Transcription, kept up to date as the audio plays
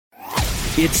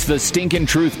It's the Stinkin'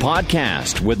 Truth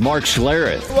Podcast with Mark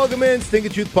Schlereth. Welcome in,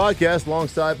 Stinkin' Truth Podcast,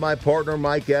 alongside my partner,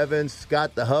 Mike Evans.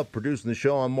 Scott the Huff producing the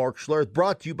show. I'm Mark Schlereth,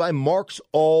 brought to you by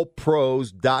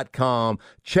MarksAllPros.com.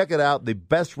 Check it out, the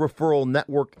best referral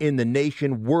network in the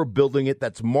nation. We're building it.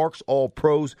 That's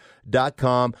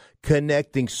MarksAllPros.com,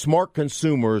 connecting smart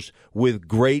consumers with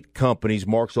great companies,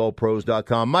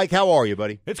 MarksAllPros.com. Mike, how are you,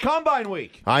 buddy? It's Combine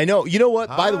Week. I know. You know what?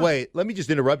 By the way, let me just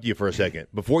interrupt you for a second.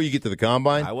 Before you get to the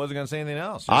Combine. I wasn't going to say anything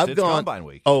else. It's Combine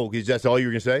Week. Oh, is that all you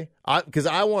were going to say? Because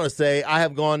I want to say I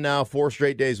have gone now 4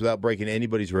 straight days without breaking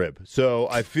anybody's rib. So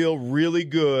I feel really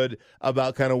good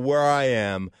about kind of where I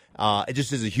am,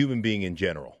 just as a human being in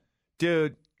general.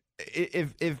 Dude,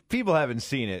 if people haven't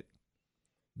seen it,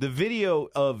 the video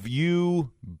of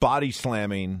you body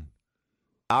slamming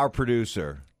our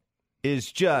producer is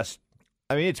just,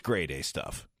 I mean, it's grade A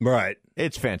stuff. Right.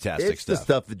 It's fantastic It's stuff. the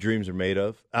stuff that dreams are made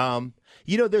of.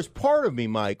 There's part of me,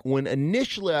 Mike, when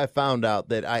initially I found out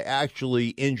that I actually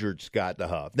injured Scott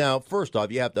DeHuff. Now, first off,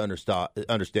 you have to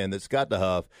understand that Scott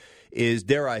DeHuff is,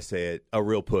 dare I say it, a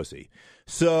real pussy.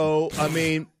 So, I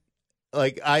mean,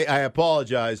 like, I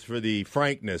apologize for the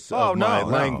frankness of my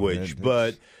language,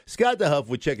 but Scott DeHuff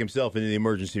would check himself into the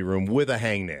emergency room with a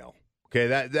hangnail. Okay,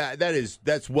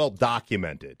 that's well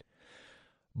documented.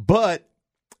 But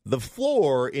the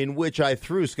floor in which I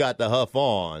threw Scott DeHuff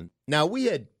on, now we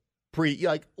had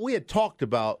talked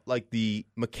about like the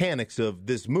mechanics of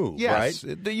this move, yes,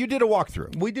 right? You did a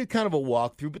walkthrough. We did kind of a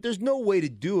walkthrough, but there's no way to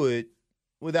do it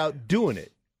without doing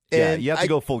it. Yeah, And you have to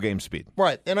go full game speed.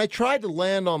 Right, and I tried to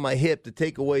land on my hip to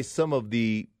take away some of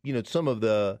the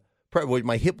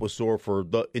my hip was sore for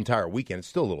the entire weekend. It's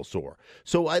still a little sore.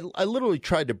 So I literally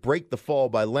tried to break the fall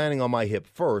by landing on my hip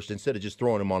first instead of just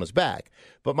throwing him on his back.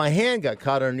 But my hand got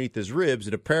caught underneath his ribs,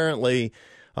 and apparently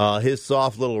his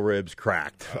soft little ribs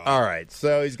cracked. All right,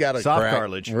 so he's got a soft crack.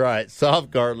 cartilage. Right,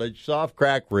 soft cartilage, soft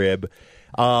crack rib.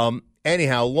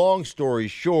 Anyhow, long story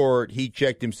short, he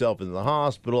checked himself into the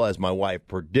hospital, as my wife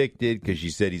predicted, because she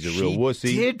said he's a real wussy.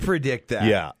 She did predict that.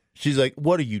 Yeah. She's like,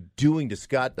 what are you doing to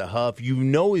Scott DeHuff? You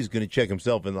know he's going to check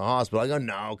himself in the hospital. I go,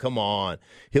 no, come on.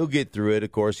 He'll get through it.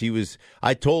 Of course,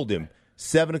 I told him,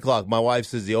 7 o'clock. My wife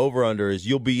says the over-under is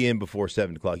you'll be in before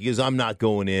 7 o'clock. He goes, I'm not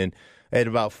going in. At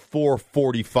about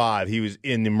 4:45, he was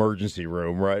in the emergency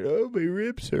room, right? Oh, my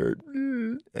ribs hurt.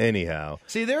 Anyhow.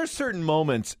 See, there are certain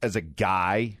moments as a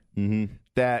guy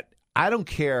that I don't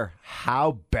care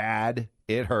how bad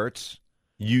it hurts.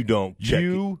 You don't check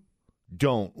You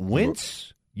don't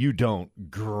wince. You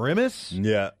don't grimace.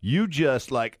 Yeah. You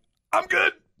just like, I'm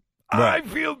good. Right. I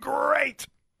feel great.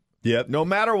 Yep. No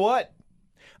matter what.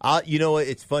 You know what?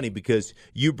 It's funny because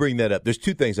you bring that up. There's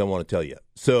 2 things I want to tell you.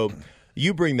 So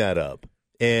you bring that up,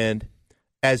 and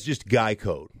as just guy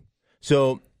code.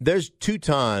 So there's 2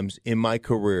 times in my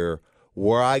career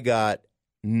where I got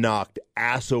knocked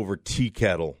ass over tea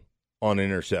kettle on an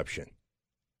interception.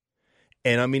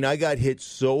 And, I mean, I got hit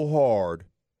so hard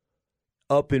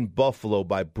up in Buffalo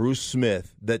by Bruce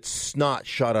Smith that snot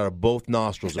shot out of both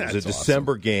nostrils. It was a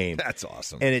December game. That's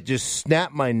awesome. And it just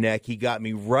snapped my neck. He got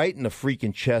me right in the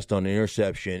freaking chest on the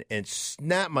interception and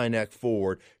snapped my neck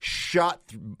forward. Snot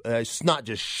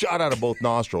just shot out of both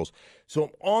nostrils. So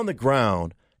I'm on the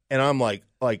ground, and I'm like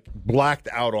blacked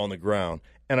out on the ground.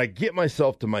 And I get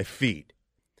myself to my feet,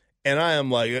 and I am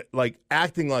like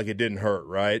acting like it didn't hurt,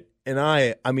 right? And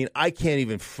I mean, I can't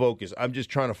even focus. I'm just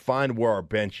trying to find where our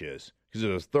bench is, because it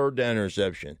was 3rd down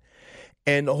interception.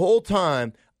 And the whole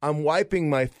time, I'm wiping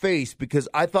my face because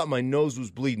I thought my nose was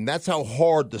bleeding. That's how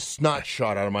hard the snot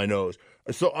shot out of my nose.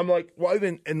 So I'm like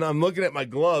wiping, and I'm looking at my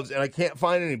gloves, and I can't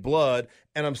find any blood.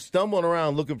 And I'm stumbling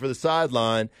around looking for the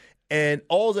sideline. And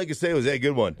all I could say was, hey,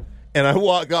 good one. And I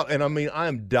walk up, and I mean, I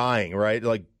am dying, right?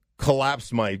 Like,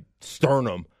 collapsed my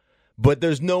sternum. But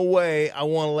there's no way I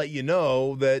want to let you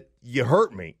know that you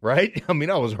hurt me, right? I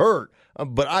mean, I was hurt.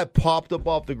 But I popped up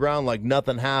off the ground like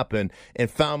nothing happened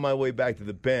and found my way back to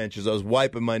the bench as I was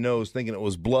wiping my nose thinking it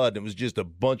was blood. It was just a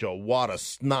bunch of wad of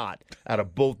snot out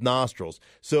of both nostrils.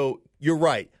 So you're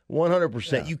right,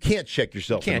 100%. Yeah. You can't check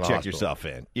yourself in. You can't check yourself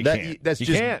in. You can't. That's you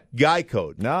just can't. guy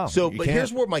code. No, So, but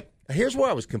here's where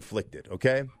I was conflicted,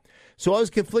 okay? So I was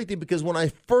conflicted because when I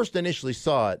first initially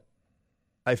saw it,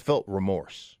 I felt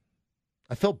remorse.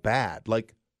 I felt bad,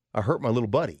 like I hurt my little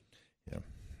buddy. Yeah.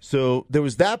 So there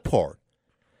was that part.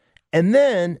 And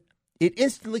then it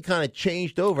instantly kind of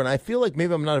changed over, and I feel like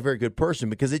maybe I'm not a very good person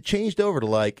because it changed over to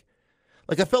like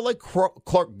I felt like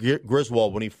Clark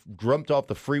Griswold when he jumped off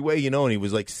the freeway, and he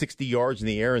was like 60 yards in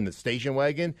the air in the station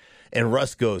wagon, and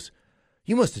Russ goes,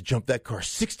 you must have jumped that car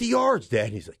 60 yards, Dad.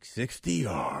 And he's like, 60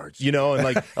 yards, and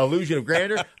like illusion of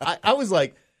grandeur. I was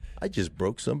like, I just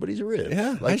broke somebody's ribs.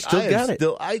 Yeah, like, I still got it.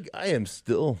 I am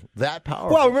still that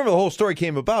powerful. Well, remember the whole story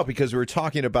came about because we were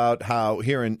talking about how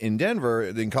here in Denver,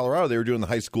 in Colorado, they were doing the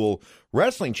high school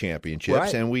wrestling championships,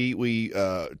 Right. and we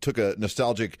took a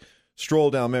nostalgic stroll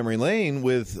down memory lane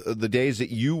with the days that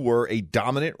you were a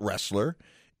dominant wrestler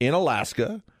in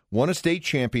Alaska, won a state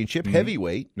championship,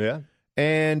 heavyweight, Yeah.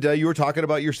 and you were talking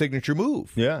about your signature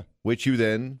move, Yeah. which you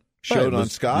then showed Right, on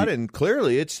Scott, and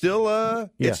clearly it's still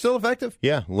effective.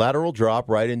 Yeah, lateral drop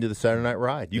right into the Saturday Night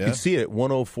Ride. You Yeah. can see it at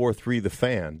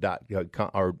 1043thefan.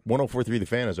 Or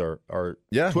 1043thefan is our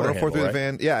Yeah, Twitter 1043 handle, the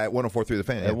fan. Yeah, at 1043 the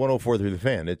fan. At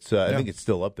 1043thefan. It's I think it's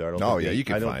still up there. I don't Oh, think yeah, you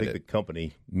can I don't find think it. the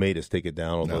company made us take it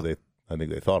down, although No. I think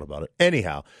they thought about it.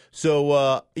 Anyhow,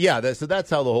 so that's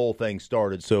how the whole thing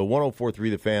started. So 1043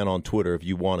 the fan on Twitter if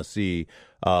you want to see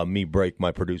me break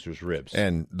my producer's ribs.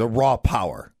 And the raw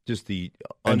power Just the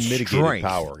and unmitigated strength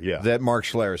power, that Mark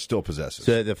Schler still possesses.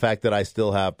 So the fact that I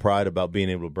still have pride about being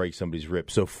able to break somebody's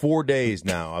ribs. So 4 days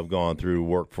now I've gone through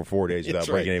work for 4 days without That's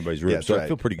breaking right. anybody's ribs. That's So right. I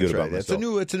feel pretty good That's about right.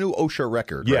 myself. It's a new OSHA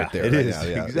record Yeah, right there. it right is. now.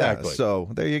 Yeah, Exactly. yeah. So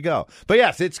there you go. But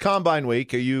yes, it's Combine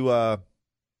Week. Are you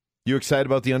excited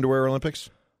about the Underwear Olympics?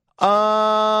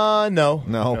 No.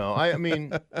 No. I mean,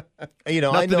 Nothing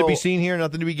I know, to be seen here,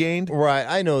 nothing to be gained. Right.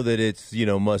 I know that it's,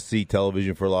 must-see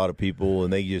television for a lot of people,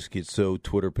 and they just get so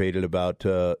Twitter-pated about,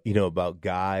 about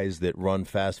guys that run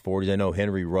fast 40s. I know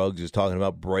Henry Ruggs is talking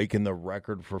about breaking the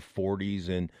record for 40s,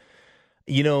 and,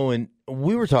 and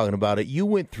we were talking about it. You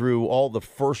went through all the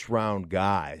first-round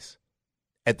guys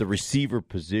at the receiver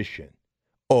position,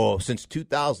 since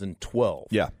 2012.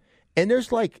 Yeah. And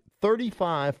there's like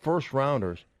 35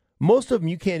 first-rounders. Most of them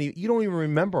you don't even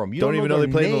remember them. You Don't even know their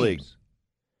they play in the names. league.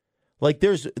 Like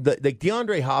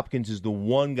DeAndre Hopkins is the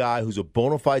one guy who's a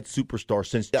bona fide superstar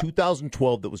since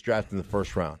 2012 that was drafted in the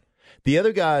first round. The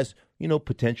other guys,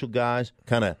 potential guys,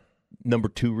 kind of number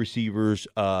 2 receivers,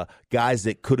 guys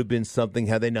that could have been something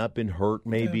had they not been hurt.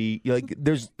 Maybe like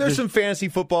there's some fantasy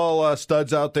football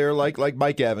studs out there like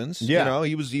Mike Evans. Yeah.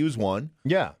 He was one.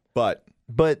 Yeah, But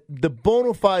the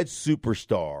bona fide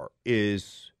superstar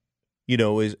is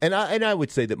and I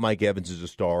would say that Mike Evans is a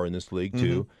star in this league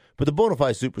too. But the bona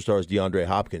fide superstar is DeAndre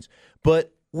Hopkins.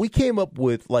 But we came up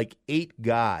with like 8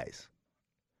 guys.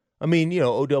 I mean,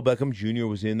 Odell Beckham Jr.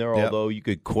 was in there, although you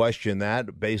could question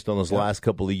that based on his last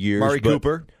couple of years.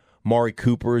 Mari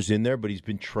Cooper is in there, but he's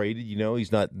been traded.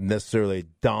 He's not necessarily a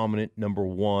dominant number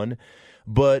 1.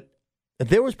 But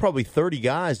there was probably 30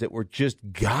 guys that were just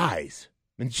guys.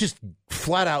 And just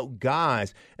flat-out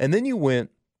guys. And then you went,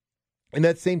 in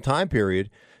that same time period,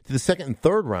 to the second and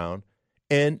third round,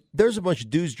 and there's a bunch of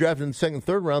dudes drafted in the second and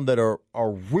third round that are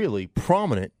really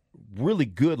prominent, really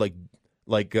good, like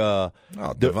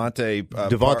Devontae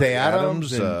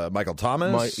Adams and Michael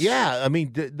Thomas. I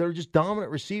mean, they're just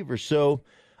dominant receivers. So,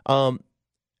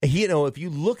 if you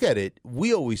look at it,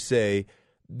 we always say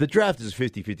the draft is a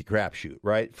 50-50 crapshoot,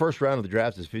 right? First round of the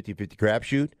draft is a 50-50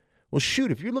 crapshoot. Well,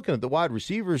 shoot, if you're looking at the wide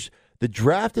receivers, the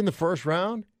draft in the first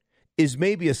round is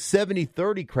maybe a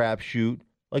 70-30 crapshoot,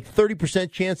 like 30%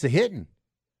 chance of hitting.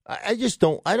 I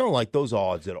don't like those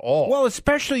odds at all. Well,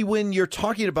 especially when you're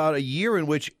talking about a year in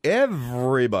which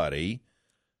everybody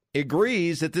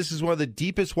agrees that this is one of the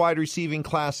deepest wide receiving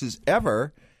classes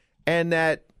ever, and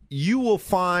that you will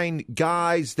find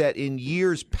guys that in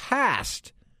years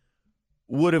past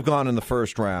would have gone in the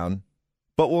first round,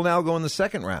 but will now go in the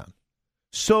second round.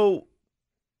 So,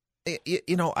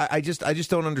 I just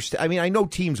don't understand. I mean, I know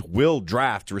teams will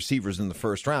draft receivers in the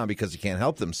first round because they can't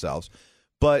help themselves,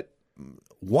 but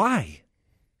why?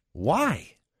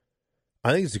 Why?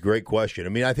 I think it's a great question. I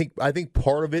mean, I think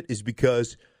part of it is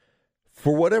because,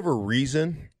 for whatever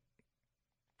reason,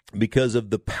 because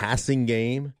of the passing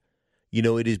game,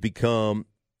 it's become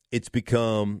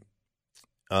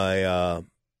a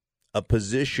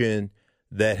position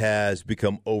that has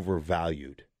become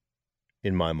overvalued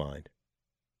in my mind.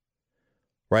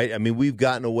 Right? I mean, we've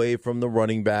gotten away from the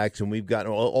running backs, and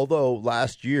although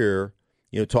last year,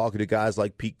 talking to guys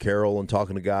like Pete Carroll and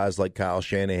talking to guys like Kyle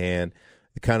Shanahan,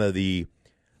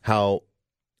 how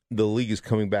the league is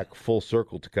coming back full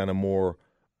circle to kind of more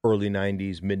early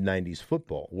 90s, mid-90s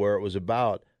football, where it was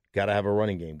about got to have a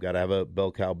running game, got to have a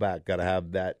bell cow back, got to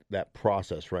have that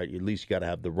process, right? At least you got to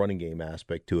have the running game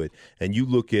aspect to it. And you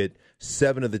look at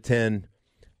 7 of the 10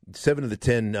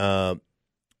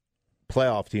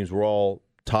 playoff teams were all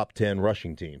top 10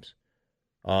 rushing teams.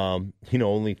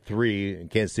 Only 3, and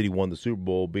Kansas City won the Super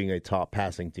Bowl, being a top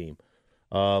passing team.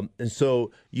 And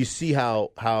so you see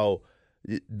how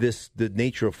the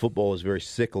nature of football is very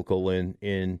cyclical.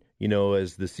 In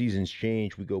as the seasons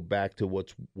change, we go back to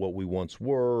what we once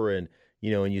were, and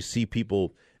and you see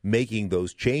people making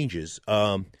those changes.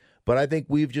 But I think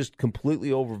we've just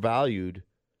completely overvalued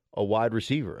a wide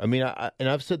receiver. I mean,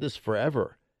 I've said this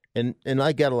forever, and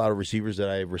I got a lot of receivers that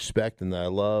I respect and that I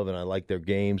love, and I like their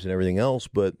games and everything else,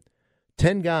 but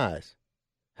 10 guys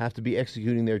have to be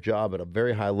executing their job at a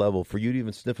very high level for you to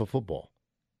even sniff a football.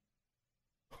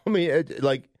 I mean,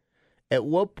 at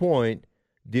what point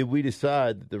did we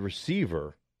decide that the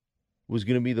receiver was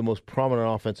going to be the most prominent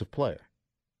offensive player,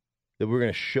 that we're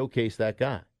going to showcase that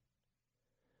guy?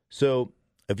 So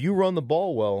if you run the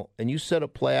ball well and you set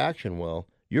up play action well,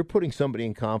 you're putting somebody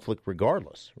in conflict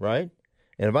regardless, right?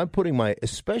 And if I'm putting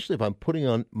especially if I'm putting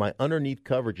on my underneath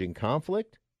coverage in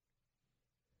conflict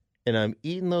and I'm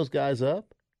eating those guys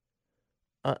up,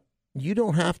 you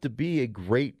don't have to be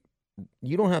the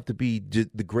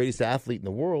greatest athlete in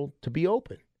the world to be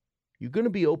open. You're going to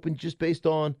be open just based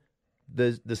on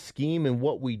the scheme and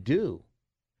what we do.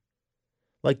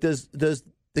 Like, does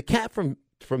the cat from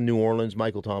New Orleans,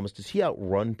 Michael Thomas, does he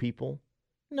outrun people?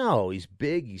 No, he's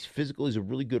big, he's physical, he's a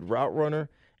really good route runner,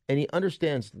 and he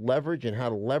understands leverage and how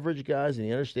to leverage guys, and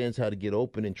he understands how to get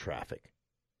open in traffic.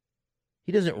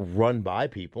 He doesn't run by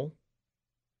people.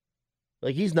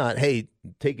 Like, he's not, hey,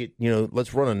 take it,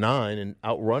 let's run a 9 and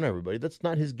outrun everybody. That's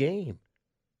not his game.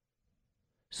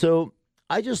 So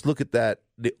I just look at that,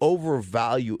 the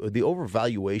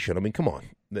overvaluation. I mean, come on.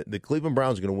 The Cleveland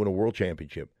Browns are going to win a world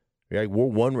championship. We're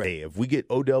one ray. If we get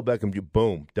Odell Beckham,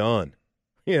 boom, done.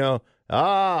 Now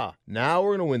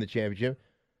we're going to win the championship.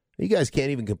 You guys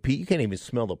can't even compete. You can't even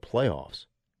smell the playoffs.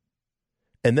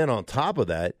 And then on top of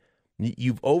that,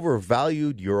 you've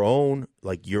overvalued your own,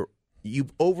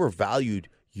 you've overvalued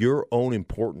your own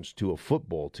importance to a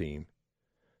football team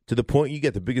to the point you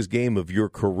get the biggest game of your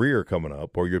career coming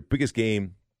up or your biggest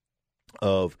game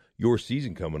of your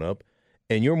season coming up,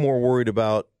 and you're more worried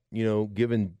about,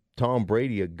 giving Tom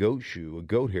Brady a goat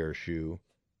hair shoe,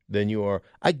 than you are.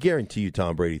 I guarantee you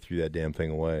Tom Brady threw that damn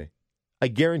thing away. I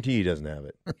guarantee he doesn't have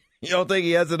it. You don't think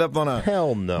he has it up on a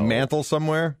hell no mantle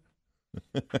somewhere?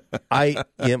 My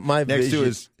next vision, to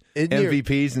his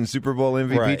MVPs and Super Bowl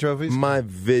MVP trophies? My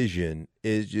vision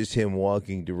is just him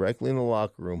walking directly in the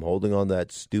locker room, holding on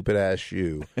that stupid-ass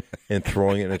shoe and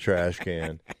throwing it in a trash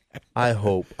can. I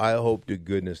hope to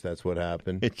goodness that's what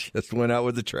happened. It just went out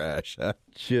with the trash. Huh?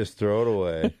 Just throw it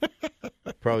away.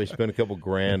 Probably spent a couple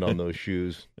grand on those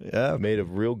shoes. Yeah. Made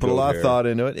of real goat hair. Put a lot hair. of thought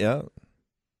into it, yeah.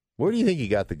 Where do you think he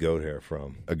got the goat hair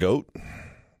from? A goat?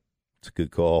 It's a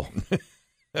good call.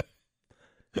 I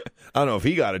don't know if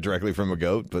he got it directly from a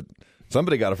goat, but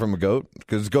somebody got it from a goat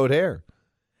because it's goat hair.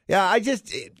 Yeah,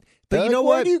 but you know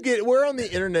what? Where on the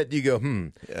internet do you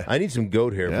go, I need some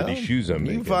goat hair for these shoes I'm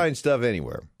making? You can find stuff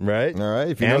anywhere. Right? All right.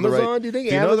 If Amazon? Do you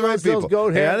think Amazon sells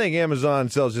goat hair? Hey, I think Amazon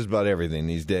sells just about everything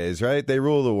these days, right? They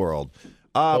rule the world.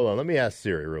 Hold on. Let me ask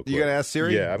Siri real quick. You going to ask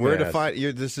Siri? Yeah. You're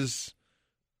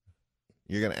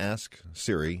going to ask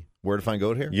Siri where to find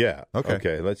goat hair? Yeah. Okay.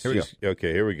 Here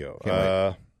we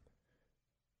go.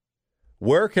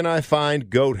 Where can I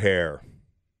find goat hair?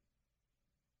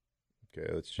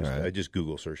 Okay, let's just. Right. I just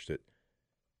Google searched it.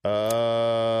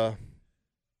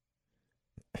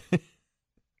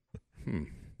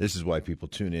 This is why people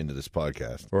tune into this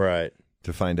podcast, right?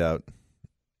 To find out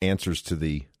answers to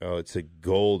the. Oh, it's a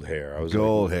gold hair.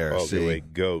 Gold hair. Okay, see,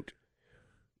 wait, goat.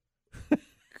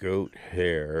 Goat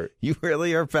hair. You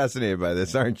really are fascinated by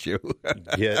this, aren't you?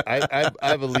 Yeah, I've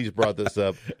at least brought this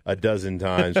up a dozen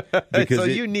times because so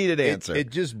you need an answer.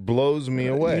 It just blows me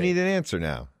away. You need an answer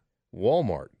now.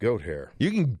 Walmart goat hair.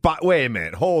 You can buy. Wait a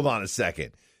minute. Hold on a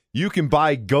second. You can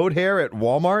buy goat hair at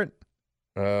Walmart.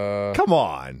 Come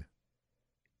on.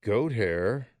 Goat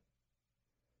hair.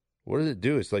 What does it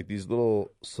do? It's like these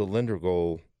little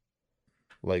cylindrical,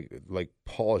 like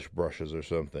polish brushes or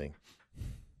something.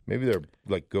 Maybe they're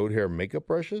like goat hair makeup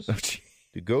brushes.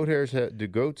 Do goats have?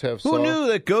 Who knew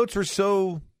that goats were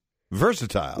so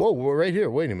versatile? Whoa, we're right here.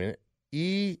 Wait a minute.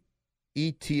 EETSY.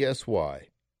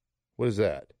 What is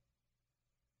that?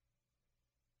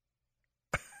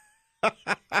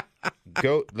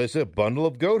 Goat. This is a bundle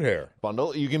of goat hair.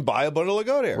 Bundle. You can buy a bundle of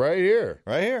goat hair right here.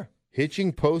 Right here.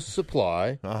 Hitching Post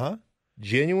Supply.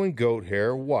 Genuine goat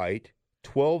hair, white,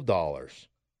 $12.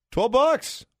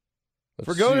 $12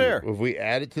 for goat hair. If we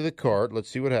add it to the cart, let's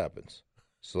see what happens.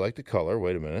 Select the color.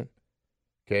 Wait a minute.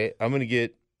 Okay, I'm going to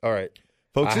get. All right,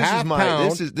 folks.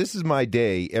 This is my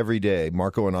day every day.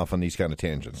 Mark going off on these kind of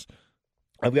tangents.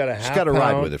 I've got a half. Just got to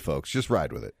ride with it, folks. Just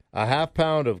ride with it. A half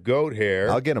pound of goat hair.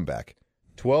 I'll get them back.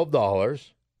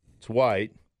 $12. It's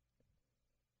white.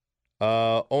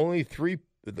 Only three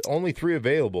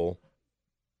available,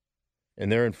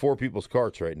 and they're in 4 people's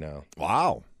carts right now.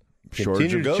 Wow.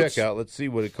 shortage Continue of to goats. check out. Let's see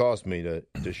what it cost me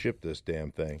to ship this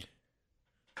damn thing.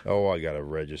 Oh, I got to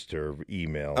register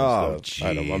email and stuff.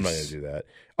 I'm not going to do that.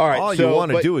 All right. All you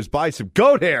want to do is buy some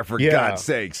goat hair, for God's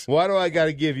sakes. Why do I got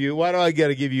to give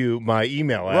you my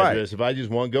email address if I just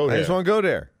want goat hair? I just want goat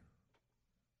hair.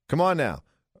 Come on now.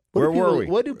 Where were we?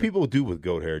 What do people do with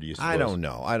goat hair, do you suppose? I don't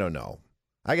know.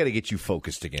 I got to get you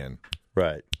focused again.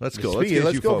 Right. Let's go.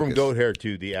 Let's go from goat hair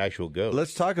to the actual goat.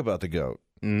 Let's talk about the goat.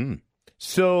 Mm-hmm.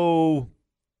 So,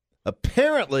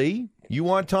 apparently, you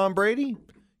want Tom Brady?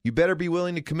 You better be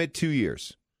willing to commit 2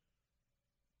 years.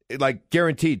 Like,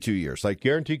 guaranteed 2 years. Like,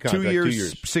 guaranteed contract, 2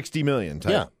 years, $60 million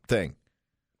type thing.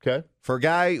 Okay. For a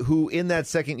guy who, in that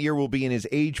second year, will be in his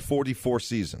age 44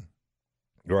 season.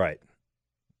 Right.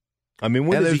 I mean,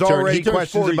 when and does there's he turn? already He turns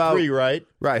questions 43, about right?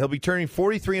 Right. He'll be turning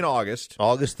 43 in August.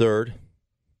 August 3rd.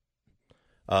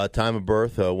 Time of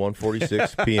birth,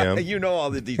 1:46 p.m. You know all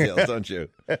the details, don't you?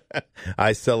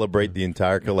 I celebrate the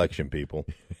entire collection, people.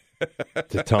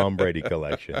 The Tom Brady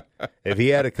collection. If he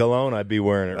had a cologne, I'd be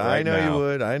wearing it right now.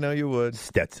 I know you would.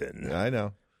 Stetson. I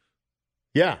know.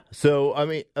 Yeah. So I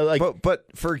mean, but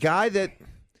for a guy that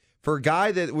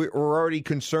we're already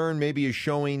concerned maybe is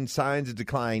showing signs of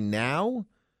decline now,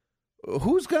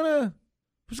 who's gonna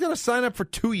sign up for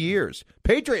 2 years?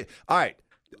 Patriots. All right.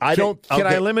 Can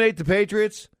I eliminate the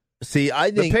Patriots? See,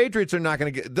 I think the Patriots are not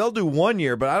going to get. They'll do 1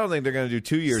 year, but I don't think they're going to do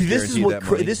 2 years. See,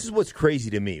 this is what's crazy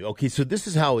to me. Okay, so this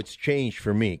is how it's changed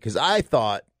for me because I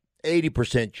thought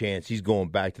 80% chance he's going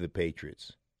back to the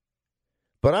Patriots,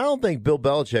 but I don't think Bill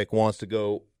Belichick wants to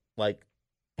go like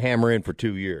hammer in for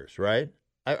 2 years, right?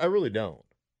 I really don't.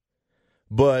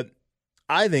 But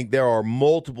I think there are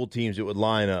multiple teams that would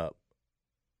line up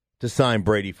to sign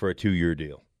Brady for a 2-year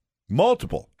deal.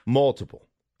 Multiple.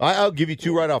 I'll give you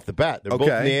two right off the bat. They're both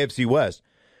in the AFC West.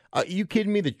 You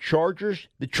kidding me? The Chargers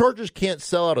can't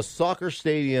sell out a soccer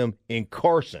stadium in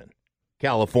Carson,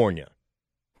 California,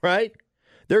 right?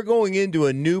 They're going into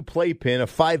a new playpen, a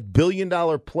 $5 billion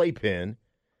playpen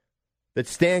that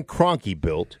Stan Kroenke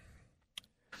built.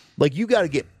 Like, you got to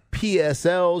get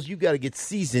PSLs, you got to get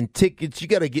season tickets, you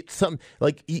got to get something.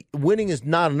 Like, winning is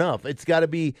not enough. It's got to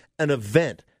be an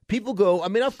event. People go, I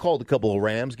mean, I've called a couple of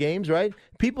Rams games, right?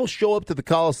 People show up to the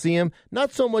Coliseum,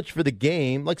 not so much for the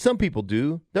game, like some people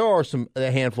do. There are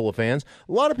a handful of fans.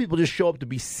 A lot of people just show up to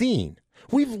be seen.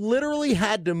 We've literally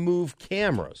had to move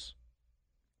cameras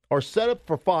or set up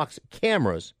for Fox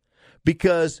cameras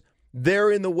because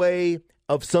they're in the way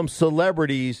of some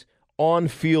celebrities'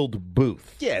 on-field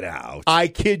booth. Get out. I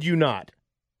kid you not.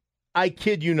 I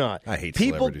hate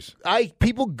celebrities.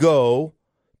 People go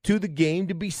to the game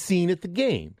to be seen at the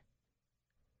game.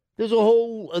 There's a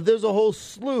whole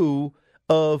slew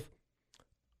of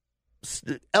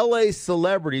L.A.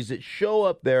 celebrities that show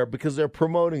up there because they're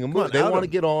promoting a movie. They want to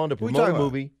get on to promote a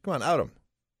movie. Come on, out 'em.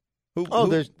 Who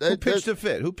pitched a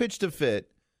fit? Who pitched a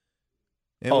fit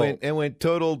and went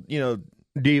total,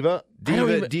 diva,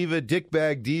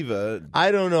 dickbag diva.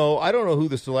 I don't know who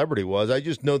the celebrity was. I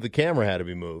just know the camera had to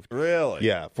be moved. Really?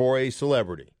 Yeah, for a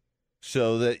celebrity.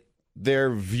 So that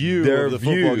their view of the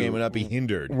football game would not be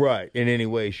hindered. Right, in any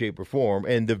way, shape, or form.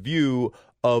 And the view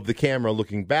of the camera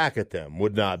looking back at them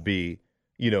would not be,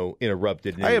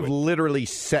 interrupted. In I any have way. literally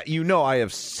sat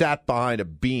behind a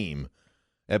beam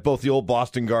at both the old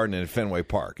Boston Garden and Fenway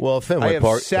Park. Well, Fenway I have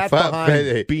Park. sat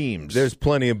behind beams. There's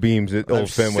plenty of beams at old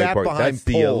Fenway Park. That's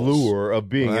the allure of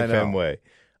being at Fenway.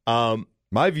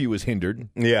 My view was hindered.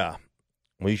 Yeah.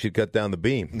 Well, you should cut down the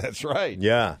beam. That's right.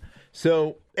 Yeah.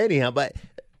 So anyhow, but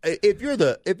if you're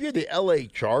the LA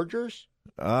Chargers,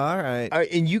 all right,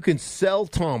 and you can sell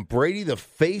Tom Brady, the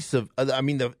face of,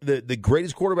 the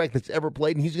greatest quarterback that's ever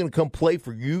played, and he's going to come play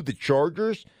for you, the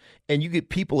Chargers, and you get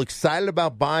people excited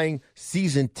about buying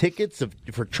season tickets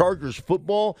for Chargers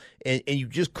football, and you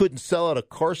just couldn't sell out a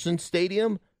Carson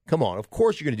Stadium. Come on, of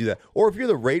course you're going to do that. Or if you're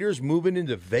the Raiders moving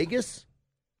into Vegas.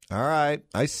 All right,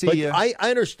 I see you. I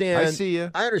understand. I see you.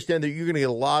 I understand that you're going to get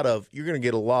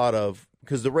a lot of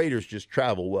because the Raiders just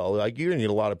travel well. Like, you're going to get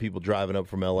a lot of people driving up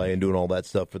from L.A. and doing all that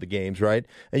stuff for the games, right?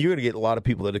 And you're going to get a lot of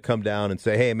people that have come down and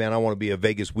say, "Hey, man, I want to be a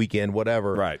Vegas weekend,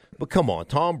 whatever." Right. But come on,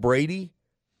 Tom Brady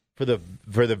for the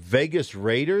Vegas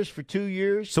Raiders for 2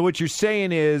 years. So what you're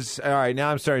saying is, all right, now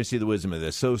I'm starting to see the wisdom of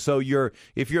this. So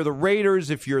if you're the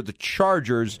Raiders, if you're the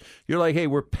Chargers, you're like, hey,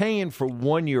 we're paying for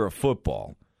 1 year of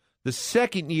football. The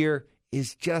second year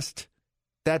is just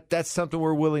that's something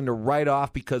we're willing to write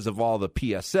off because of all the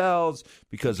PSLs,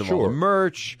 because of all the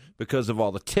merch, because of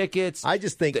all the tickets. I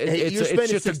just think it's you're spending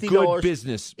just $60. a good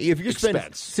business. If you're spending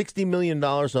expense. $60 million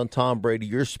on Tom Brady,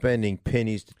 you're spending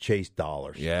pennies to chase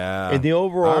dollars. Yeah. In the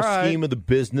overall scheme of the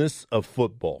business of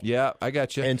football. Yeah, I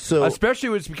got you. And so, especially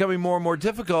when it's becoming more and more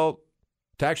difficult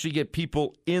to actually get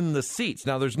people in the seats.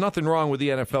 Now, there's nothing wrong with the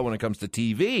NFL when it comes to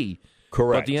TV.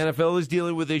 Correct. But the NFL is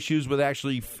dealing with issues with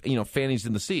actually, fannies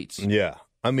in the seats. Yeah.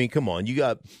 I mean, come on. You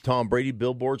got Tom Brady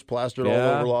billboards plastered all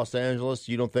over Los Angeles.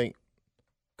 You don't think?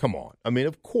 Come on. I mean,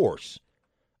 of course.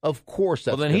 Of course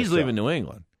that's well, then he's leaving New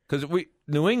England. Because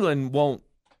New England won't.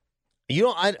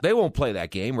 They won't play that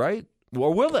game, right?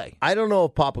 Or will they? I don't know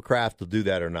if Papa Kraft will do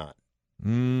that or not.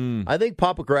 I think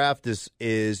Papa Kraft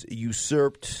is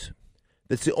usurped.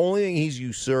 That's the only thing he's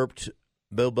usurped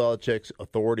Bill Belichick's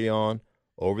authority on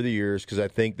over the years, because I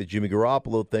think the Jimmy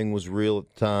Garoppolo thing was real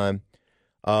at the time.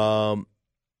 How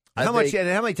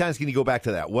many times can you go back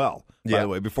to that well, by the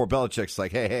way, before Belichick's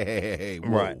like, hey, whoa.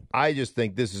 Right. I just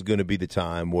think this is going to be the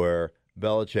time where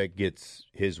Belichick gets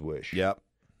his wish. Yep.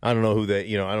 I don't know who they,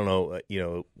 I don't know,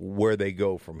 where they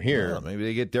go from here. Well, maybe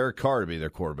they get Derek Carr to be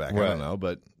their quarterback. Right. I don't know,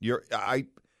 but you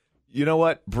know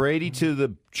what? Brady to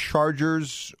the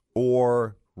Chargers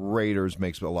or Raiders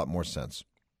makes a lot more sense.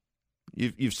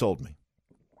 You've sold me.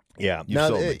 Yeah.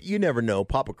 Now, you never know.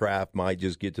 Papa Kraft might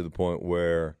just get to the point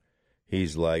where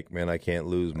he's like, man, I can't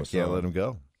lose my son. Can't let him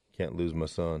go. Can't lose my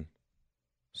son.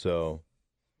 So.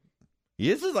 He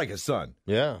is like a son.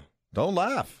 Yeah. Don't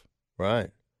laugh.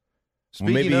 Right.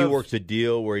 Maybe he works a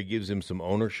deal where he gives him some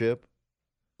ownership.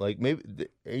 Like, maybe,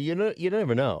 you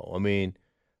never know. I mean,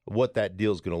 what that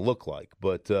deal's going to look like.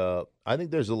 But I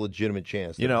think there's a legitimate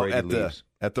chance that Brady leaves.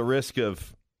 At the risk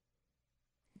of.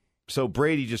 So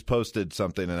Brady just posted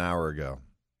something an hour ago.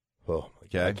 Oh,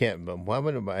 okay. I can't. Why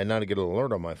would I not get an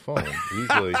alert on my phone?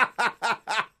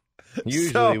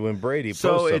 Usually when Brady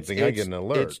posts something, I get an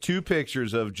alert. It's two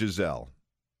pictures of Giselle.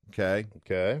 Okay.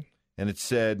 Okay. And it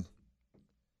said,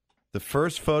 the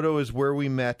first photo is where we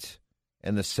met,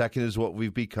 and the second is what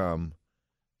we've become.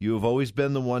 You have always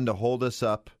been the one to hold us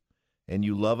up, and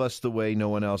you love us the way no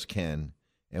one else can,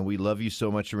 and we love you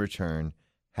so much in return.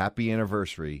 Happy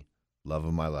anniversary, love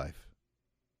of my life.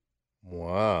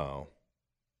 Wow.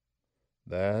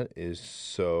 That is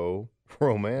so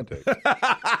romantic. In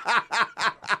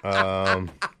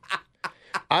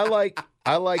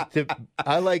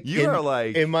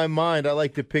my mind, I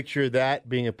like to picture that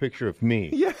being a picture of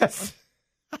me. Yes.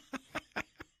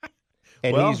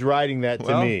 And he's writing that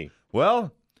to me.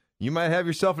 Well, you might have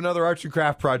yourself another arts and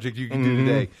craft project you can do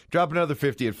today. Drop another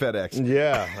 50 at FedEx.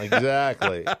 Yeah,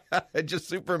 exactly. And just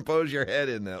superimpose your head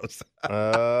in those.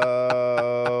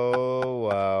 Oh,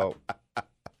 wow.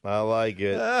 I like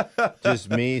it. Just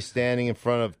me standing in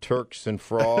front of Turks and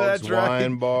Frogs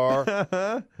wine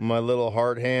bar, my little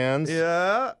heart hands.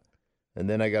 Yeah. And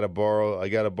then I gotta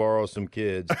borrow some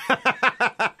kids.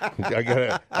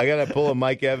 I gotta pull a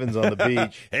Mike Evans on the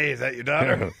beach. Hey, is that your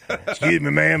daughter? Excuse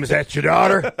me, ma'am, is that your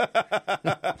daughter?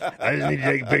 I just need to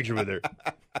take a picture with her.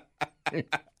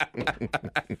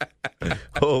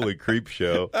 Holy creep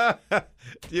show.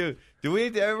 Did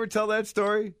we ever tell that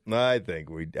story? Did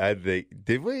we? I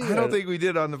don't think we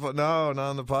did on the not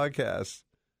on the podcast.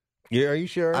 Yeah, are you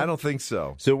sure? I don't think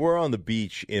so. So we're on the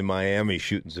beach in Miami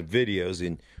shooting some videos,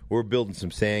 and we're building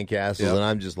some sandcastles, and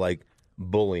I'm just like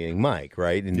bullying Mike,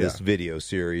 right, in this video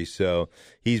series. So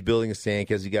he's building a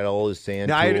sandcastle. He got all his sand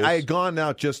tools. I had gone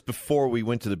out just before we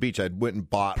went to the beach. I went and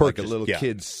bought like a little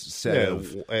kid's set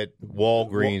at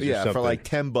Walgreens or something. For like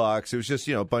 $10. It was just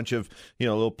a bunch of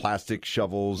little plastic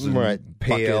shovels and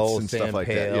pails and stuff like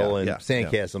pail that. And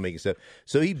sandcastle making stuff.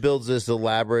 So he builds this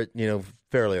elaborate,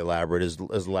 fairly elaborate, as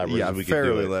elaborate as we can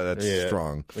do it. That's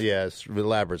strong. Yeah,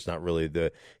 elaborate's not really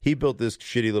he built this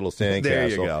shitty little sandcastle. There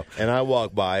you go. And I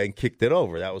walked by and kicked it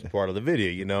over. That was part of the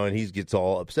video, and he gets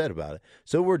all upset about it.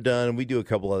 So we're done, and we do a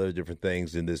couple other different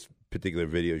things in this particular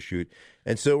video shoot.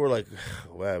 And so we're like,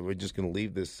 well, we're just going to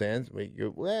leave this sand?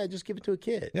 Just give it to a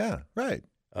kid. Yeah, right.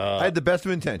 I had the best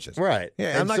of intentions. Right.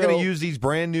 Yeah, I'm not going to use these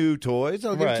brand new toys.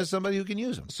 I'll give it to somebody who can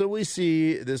use them. So we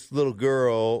see this little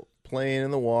girl playing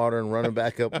in the water and running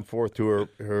back up and forth to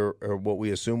her what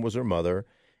we assume was her mother,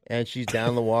 and she's down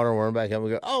in the water and running back up. And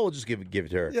we go, oh, we'll just give it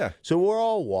to her. Yeah. So we're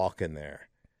all walking there,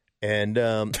 and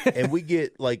we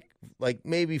get like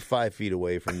maybe 5 feet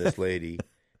away from this lady,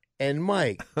 and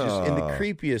Mike just in the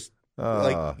creepiest.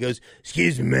 Goes,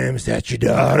 excuse me, ma'am, is that your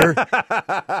daughter?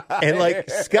 And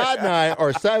Scott and I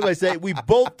are side by side. We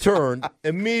both turned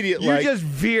immediately. You just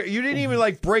veered. You didn't even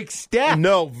break step.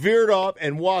 No, veered off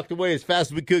and walked away as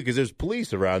fast as we could because there's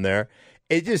police around there.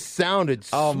 It just sounded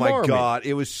Oh, my smarmy. God.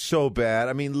 It was so bad.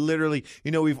 I mean, literally,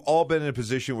 we've all been in a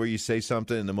position where you say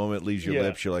something and the moment it leaves your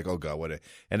lips, you're like, oh, God, what?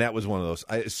 And that was one of those.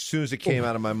 As soon as it came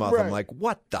out of my mouth, I'm like,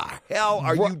 what the hell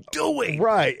are you doing?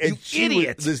 Right. And you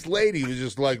idiot. This lady was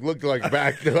just like, looked like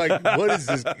back, like, what is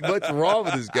this? What's wrong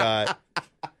with this guy?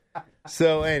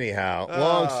 So anyhow,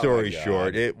 long story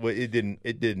short, it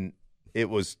didn't.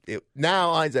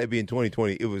 Now hindsight being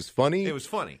 2020, it was funny. It was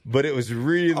funny, but it was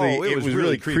really it was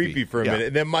really creepy. creepy for a minute.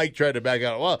 And then Mike tried to back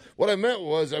out. Well, what I meant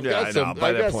was I've got some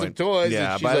toys.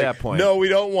 Yeah, and she's by like, that point, no, we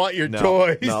don't want your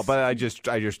toys. No, but I just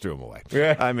threw them away.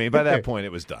 Yeah. I mean, by that point,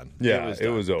 it was done. Yeah, it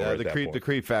was over. The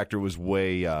creep factor was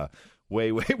way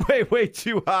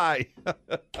too high.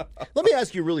 Let me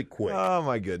ask you really quick. Oh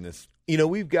my goodness.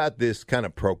 We've got this kind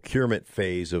of procurement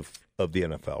phase of the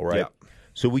NFL, right? Yeah.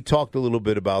 So we talked a little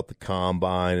bit about the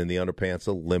Combine and the Underpants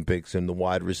Olympics and the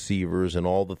wide receivers and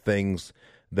all the things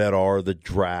that are the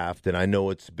draft. And I know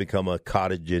it's become a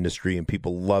cottage industry and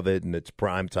people love it and it's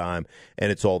prime time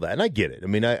and it's all that. And I get it. I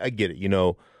mean, I get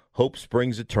it. Hope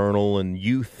springs eternal and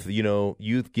youth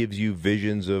gives you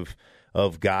visions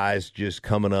of guys just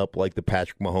coming up like the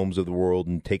Patrick Mahomes of the world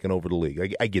and taking over the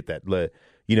league. I get that.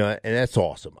 And that's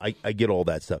awesome. I get all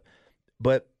that stuff.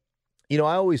 But I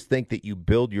always think that you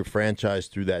build your franchise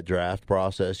through that draft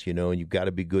process, and you've got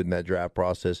to be good in that draft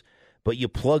process, but you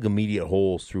plug immediate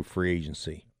holes through free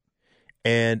agency.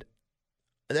 And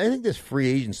I think this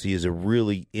free agency is a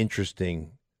really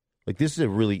interesting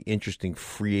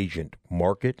free agent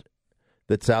market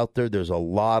that's out there. There's a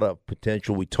lot of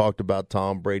potential. We talked about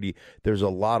Tom Brady. There's a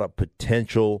lot of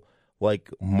potential, like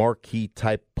marquee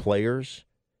type players.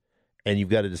 And you've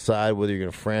got to decide whether you're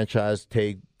going to franchise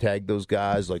tag those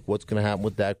guys. Like, what's going to happen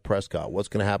with Dak Prescott? What's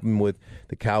going to happen with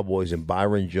the Cowboys and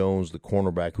Byron Jones, the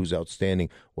cornerback, who's outstanding?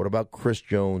 What about Chris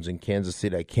Jones in Kansas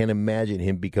City? I can't imagine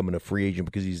him becoming a free agent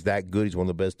because he's that good. He's one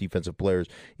of the best defensive players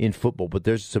in football. But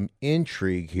there's some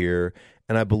intrigue here,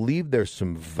 and I believe there's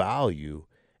some value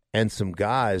and some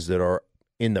guys that are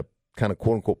in the kind of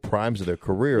quote-unquote primes of their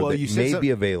career that may be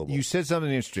available. You said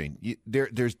something interesting.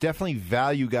 There's definitely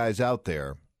value guys out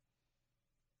there.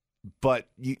 But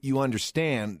you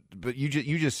understand, but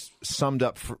you just summed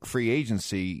up free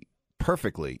agency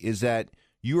perfectly, is that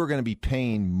you are going to be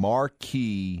paying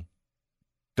marquee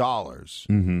dollars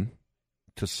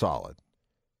to solid.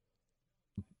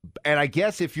 And I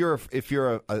guess if you're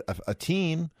a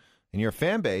team and you're a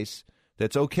fan base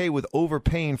that's okay with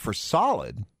overpaying for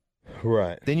solid,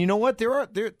 right? Then you know what?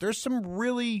 There's some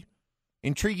really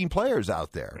intriguing players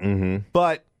out there. Mm-hmm.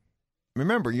 But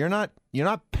remember, you're not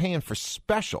paying for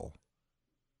special.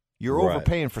 You're right.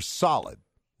 overpaying for solid.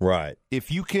 Right. If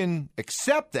you can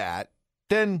accept that,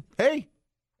 then hey,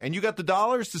 and you got the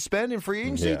dollars to spend in free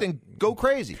agency, then go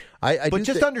crazy. But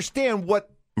just understand what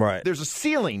there's a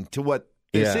ceiling to what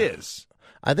this is.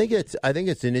 I think it's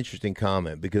an interesting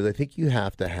comment because I think you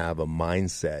have to have a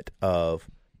mindset of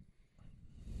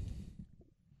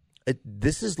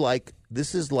this is like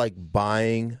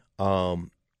buying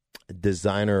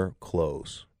designer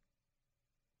clothes.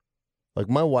 Like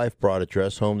my wife brought a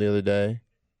dress home the other day,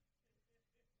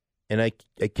 and I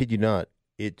kid you not,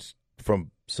 it's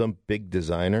from some big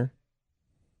designer,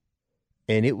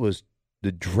 and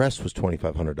the dress was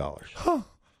 $2,500. Huh.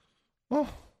 Oh.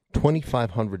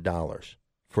 $2,500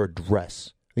 for a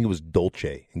dress. I think it was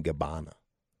Dolce & Gabbana.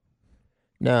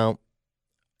 Now,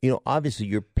 obviously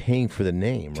you're paying for the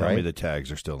name, Tell right? me the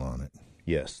tags are still on it.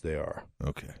 Yes, they are.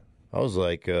 Okay. I was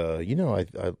like,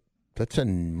 that's a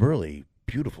really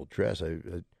beautiful dress.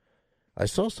 I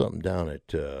saw something down at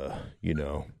Dillard's,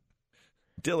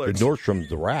 the Nordstrom's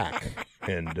The Rack,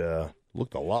 and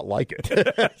looked a lot like it.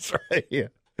 That's right. Yeah.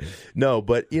 No,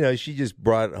 but she just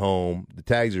brought it home. The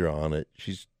tags are on it.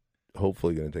 She's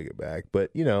hopefully going to take it back.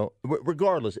 But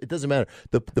regardless, it doesn't matter.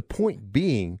 The point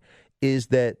being is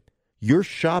that you're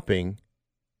shopping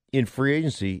in free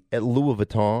agency at Louis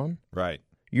Vuitton. Right.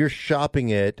 You're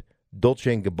shopping at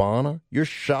Dolce & Gabbana. You're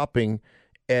shopping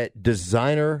at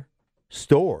designer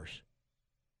stores.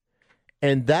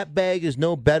 And that bag is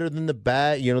no better than the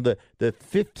bag, the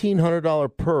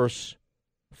 $1,500 purse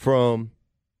from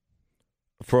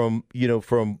Louis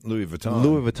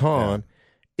Vuitton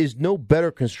is no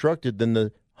better constructed than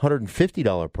the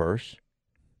 $150 purse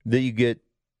that you get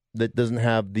that doesn't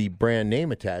have the brand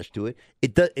name attached to it.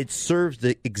 It serves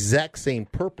the exact same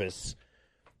purpose,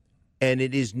 and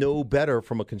it is no better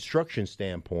from a construction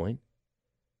standpoint.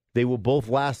 They will both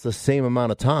last the same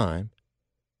amount of time.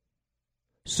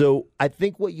 So I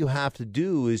think what you have to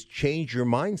do is change your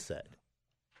mindset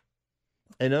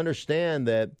and understand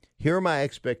that here are my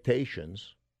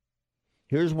expectations.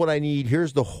 Here's what I need.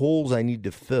 Here's the holes I need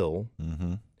to fill.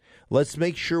 Mm-hmm. Let's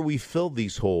make sure we fill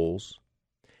these holes.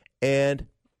 And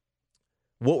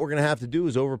what we're going to have to do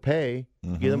is overpay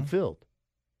to get them filled.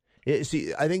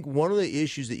 See, I think one of the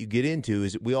issues that you get into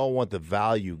is that we all want the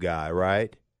value guy,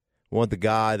 right? We want the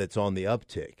guy that's on the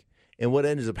uptick. And what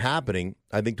ends up happening,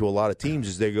 I think, to a lot of teams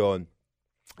is they're going,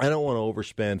 I don't want to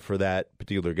overspend for that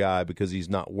particular guy because he's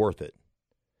not worth it.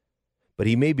 But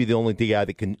he may be the only guy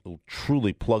that can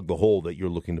truly plug the hole that you're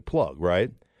looking to plug,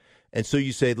 right? And so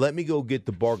you say, let me go get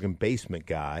the bargain basement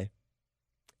guy,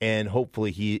 and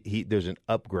hopefully he there's an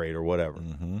upgrade or whatever.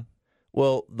 Mm-hmm.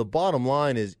 Well, the bottom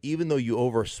line is, even though you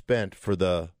overspent for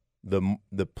the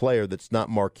player that's not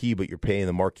marquee, but you're paying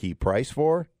the marquee price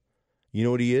for, you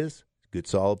know what he is? Good,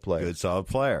 solid player. Good, solid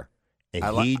player. And I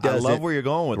love where you're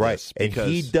going with this. And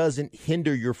he doesn't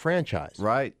hinder your franchise.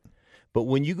 Right. But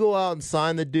when you go out and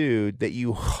sign the dude that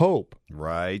you hope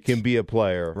can be a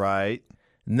player, right?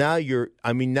 Now you're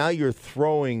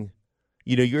throwing,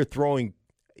 you're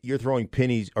throwing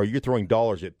pennies, or you're throwing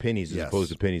dollars at pennies as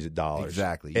opposed to pennies at dollars.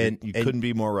 Exactly. And you couldn't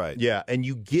be more right. Yeah, and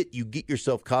you get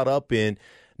yourself caught up in,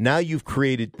 now you've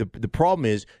created, the problem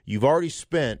is you've already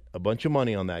spent a bunch of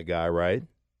money on that guy, right?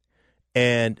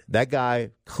 And that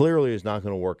guy clearly is not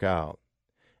going to work out.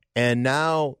 And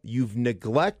now you've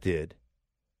neglected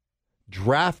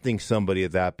drafting somebody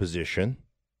at that position,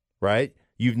 right?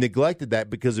 You've neglected that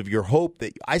because of your hope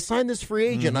that I signed this free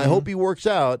agent, I hope he works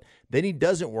out. Then he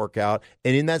doesn't work out.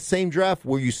 And in that same draft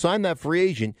where you signed that free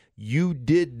agent, you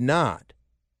did not,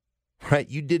 right?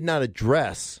 You did not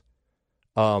address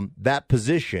that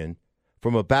position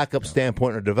from a backup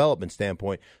standpoint or development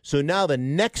standpoint. So now the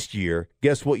next year,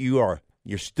 guess what you are?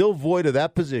 You're still void of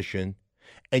that position,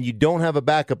 and you don't have a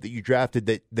backup that you drafted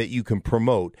that you can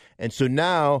promote. And so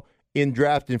now in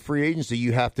draft and free agency,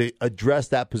 you have to address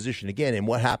that position again. And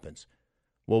what happens?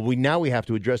 Well, we have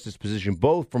to address this position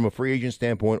both from a free agent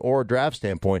standpoint or a draft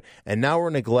standpoint, and now we're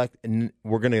going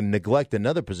to neglect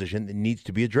another position that needs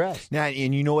to be addressed. Now,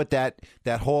 and you know what, that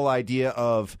whole idea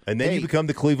of, and then you become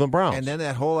the Cleveland Browns, and then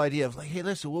that whole idea of like, hey,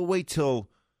 listen, we'll wait till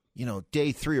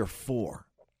day 3 or 4,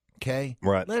 okay?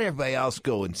 Right. Let everybody else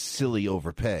go and silly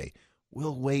overpay.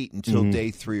 We'll wait until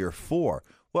day 3 or 4.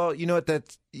 Well, you know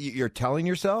what you're telling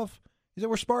yourself is that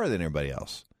we're smarter than everybody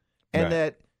else, and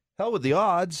that. Hell with the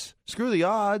odds. Screw the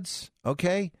odds.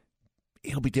 Okay,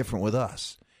 it'll be different with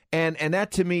us. And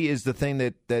that to me is the thing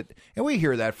that and we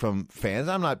hear that from fans.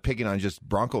 I'm not picking on just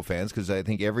Bronco fans because I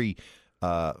think every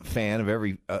fan of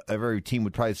every team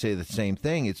would probably say the same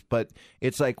thing. But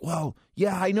it's like, well,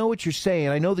 yeah, I know what you're saying.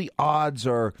 I know the odds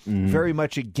are very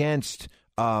much against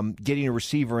getting a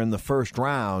receiver in the first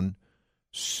round.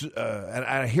 And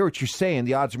I hear what you're saying.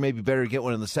 The odds are maybe better to get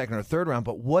one in the second or third round.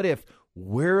 But what if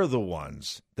we're the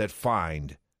ones that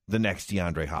find the next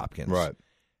DeAndre Hopkins? Right.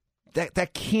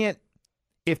 That can't.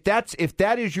 If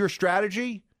that is your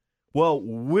strategy, well,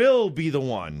 we'll be the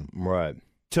one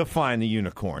to find the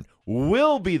unicorn.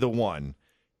 We'll be the one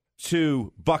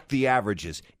to buck the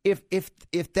averages.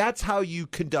 If that's how you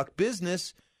conduct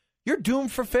business, you're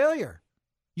doomed for failure.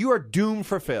 You are doomed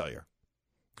for failure.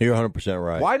 You're 100%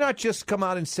 right. Why not just come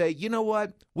out and say, you know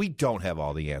what? We don't have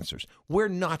all the answers. We're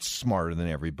not smarter than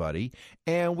everybody.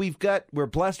 And we're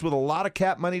blessed with a lot of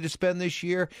cap money to spend this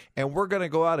year. And we're going to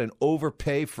go out and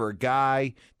overpay for a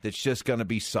guy that's just going to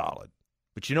be solid.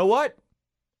 But you know what?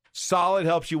 Solid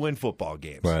helps you win football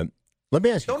games. Right. Let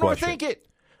me ask you a question. Don't overthink it.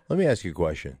 Let me ask you a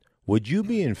question. Would you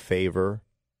be in favor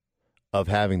of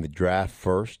having the draft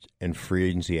first and free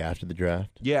agency after the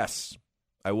draft? Yes,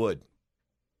 I would.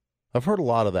 I've heard a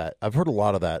lot of that. I've heard a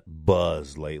lot of that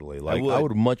buzz lately. Like I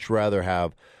would much rather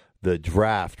have the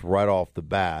draft right off the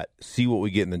bat, see what we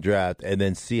get in the draft, and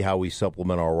then see how we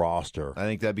supplement our roster. I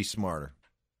think that'd be smarter.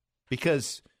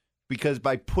 Because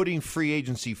by putting free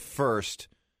agency first,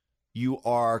 you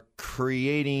are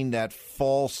creating that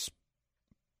false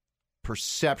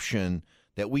perception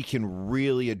that we can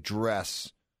really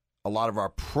address a lot of our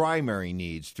primary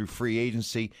needs through free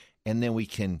agency, and then we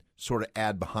can sort of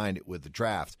add behind it with the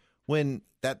draft. When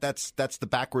that's the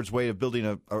backwards way of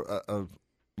building a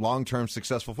long-term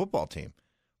successful football team.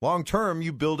 Long-term,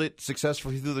 you build it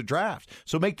successfully through the draft.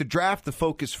 So make the draft the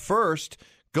focus first.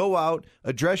 Go out,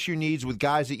 address your needs with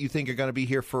guys that you think are going to be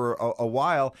here for a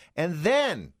while, and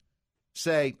then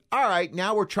say, all right,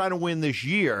 now we're trying to win this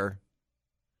year.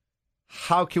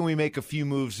 How can we make a few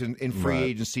moves in free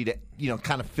agency to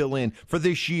kind of fill in for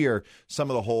this year some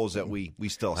of the holes that we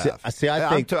still have? I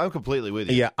think I'm completely with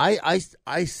you. Yeah,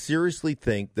 I seriously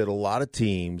think that a lot of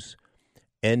teams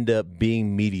end up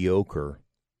being mediocre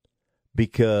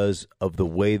because of the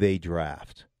way they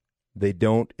draft. They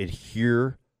don't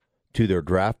adhere to their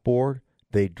draft board.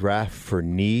 They draft for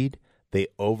need. They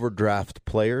overdraft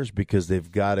players because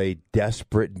they've got a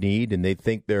desperate need and they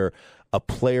think they're a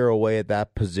player away at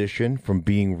that position from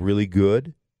being really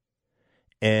good.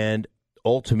 And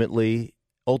ultimately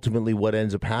what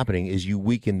ends up happening is you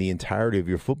weaken the entirety of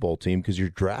your football team because your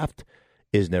draft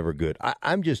is never good.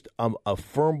 I'm a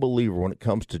firm believer when it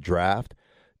comes to draft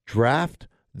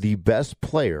the best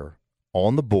player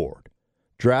on the board.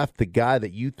 Draft the guy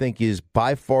that you think is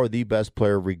by far the best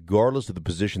player, regardless of the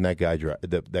position that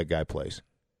guy plays.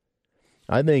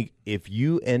 I think if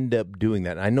you end up doing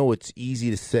that, I know it's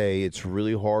easy to say, it's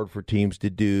really hard for teams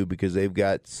to do because they've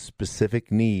got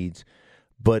specific needs,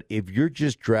 but if you're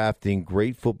just drafting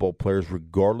great football players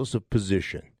regardless of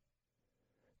position,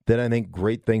 then I think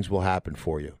great things will happen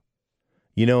for you.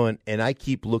 You know, and I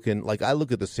keep looking, like I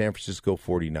look at the San Francisco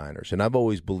 49ers, and I've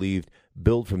always believed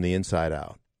build from the inside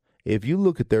out. If you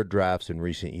look at their drafts in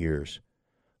recent years,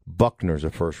 Buckner's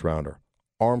a first-rounder.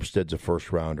 Armstead's a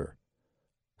first-rounder.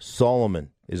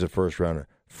 Solomon is a first-rounder.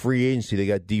 Free agency, they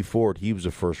got Dee Ford. He was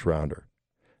a first-rounder.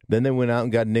 Then they went out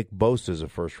and got Nick Bosa as a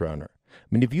first-rounder. I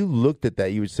mean, if you looked at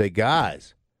that, you would say,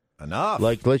 guys, enough.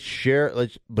 Like, let's share.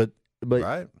 But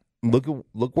right.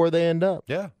 Look where they end up.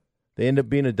 Yeah. They end up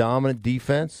being a dominant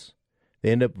defense.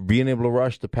 They end up being able to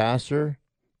rush the passer.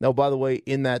 Now, by the way,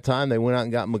 in that time, they went out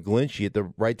and got McGlinchey at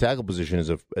the right tackle position as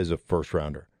a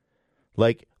first-rounder.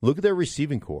 Like, look at their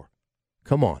receiving core.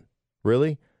 Come on.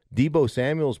 Really? Deebo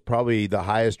Samuel's probably the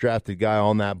highest drafted guy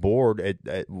on that board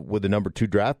with the number 2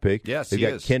 draft pick. Yes, They've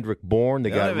got Kendrick Bourne. They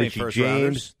got Richie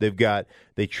James.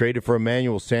 They traded for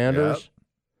Emmanuel Sanders. Yep.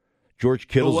 George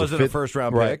Kittle's a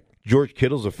first-round pick. George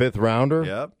Kittle's a 5th rounder.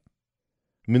 Yep.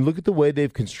 I mean, look at the way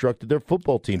they've constructed their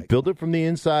football team. Build it from the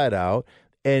inside out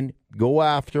and go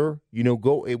after,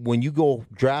 when you go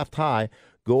draft high,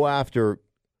 go after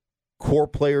core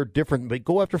player different, but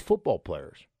go after football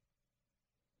players.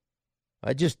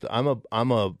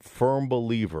 I'm a firm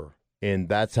believer in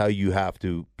that's how you have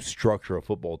to structure a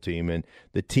football team. And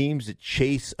the teams that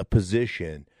chase a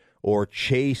position or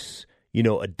chase,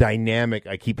 a dynamic,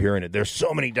 I keep hearing it. There's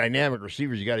so many dynamic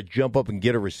receivers. You got to jump up and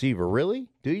get a receiver. Really?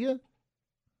 Do you?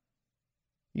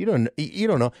 You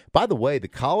don't know. By the way, the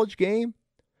college game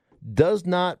does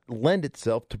not lend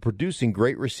itself to producing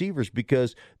great receivers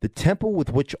because the tempo with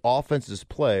which offenses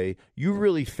play, you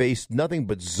really face nothing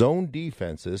but zone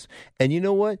defenses. And you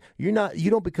know what? You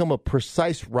don't become a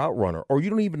precise route runner, or you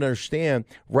don't even understand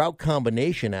route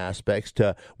combination aspects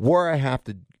to where I have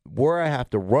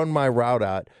to run my route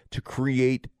out to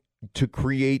create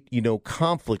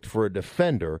conflict for a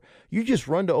defender. You just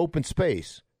run to open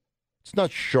space. It's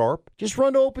not sharp. Just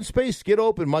run to open space. Get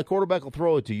open. My quarterback will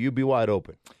throw it to you. Be wide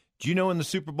open. Do you know in the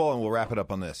Super Bowl, and we'll wrap it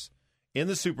up on this, in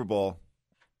the Super Bowl,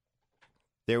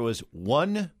 there was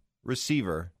one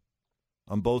receiver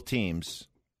on both teams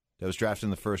that was drafted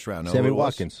in the first round. Sammy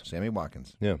Watkins. Sammy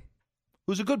Watkins. Yeah.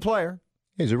 Who's a good player.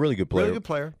 He's a really good player. Really good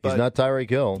player. He's not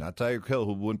Tyreek Hill. Not Tyreek Hill,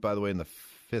 who went, by the way, in the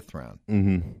 5th round.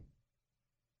 Mm-hmm.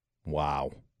 Wow.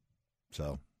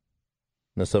 So.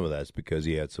 Now, some of that's because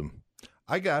he had some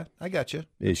I got you.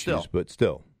 Issues, but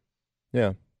still.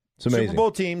 Yeah. It's amazing. Super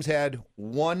Bowl teams had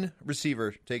one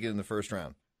receiver taken in the first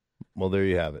round. Well, there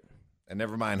you have it. And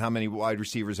never mind how many wide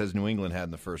receivers has New England had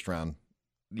in the first round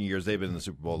the years they've been in the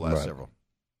Super Bowl, the last several.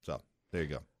 So, there you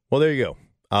go. Well, there you go.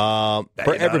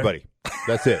 For everybody.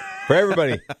 That's it. For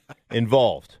everybody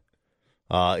involved.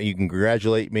 You can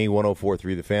congratulate me,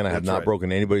 104.3 The Fan. I have not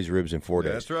broken anybody's ribs in 4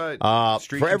 days. That's right.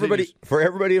 For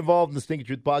everybody involved in the Stinking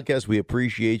Truth Podcast, we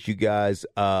appreciate you guys.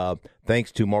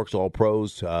 Thanks to Marks All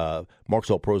Pros,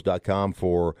 marksallpros.com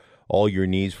for all your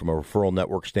needs from a referral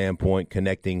network standpoint,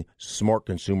 connecting smart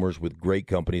consumers with great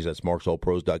companies. That's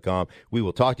marksallpros.com. We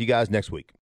will talk to you guys next week.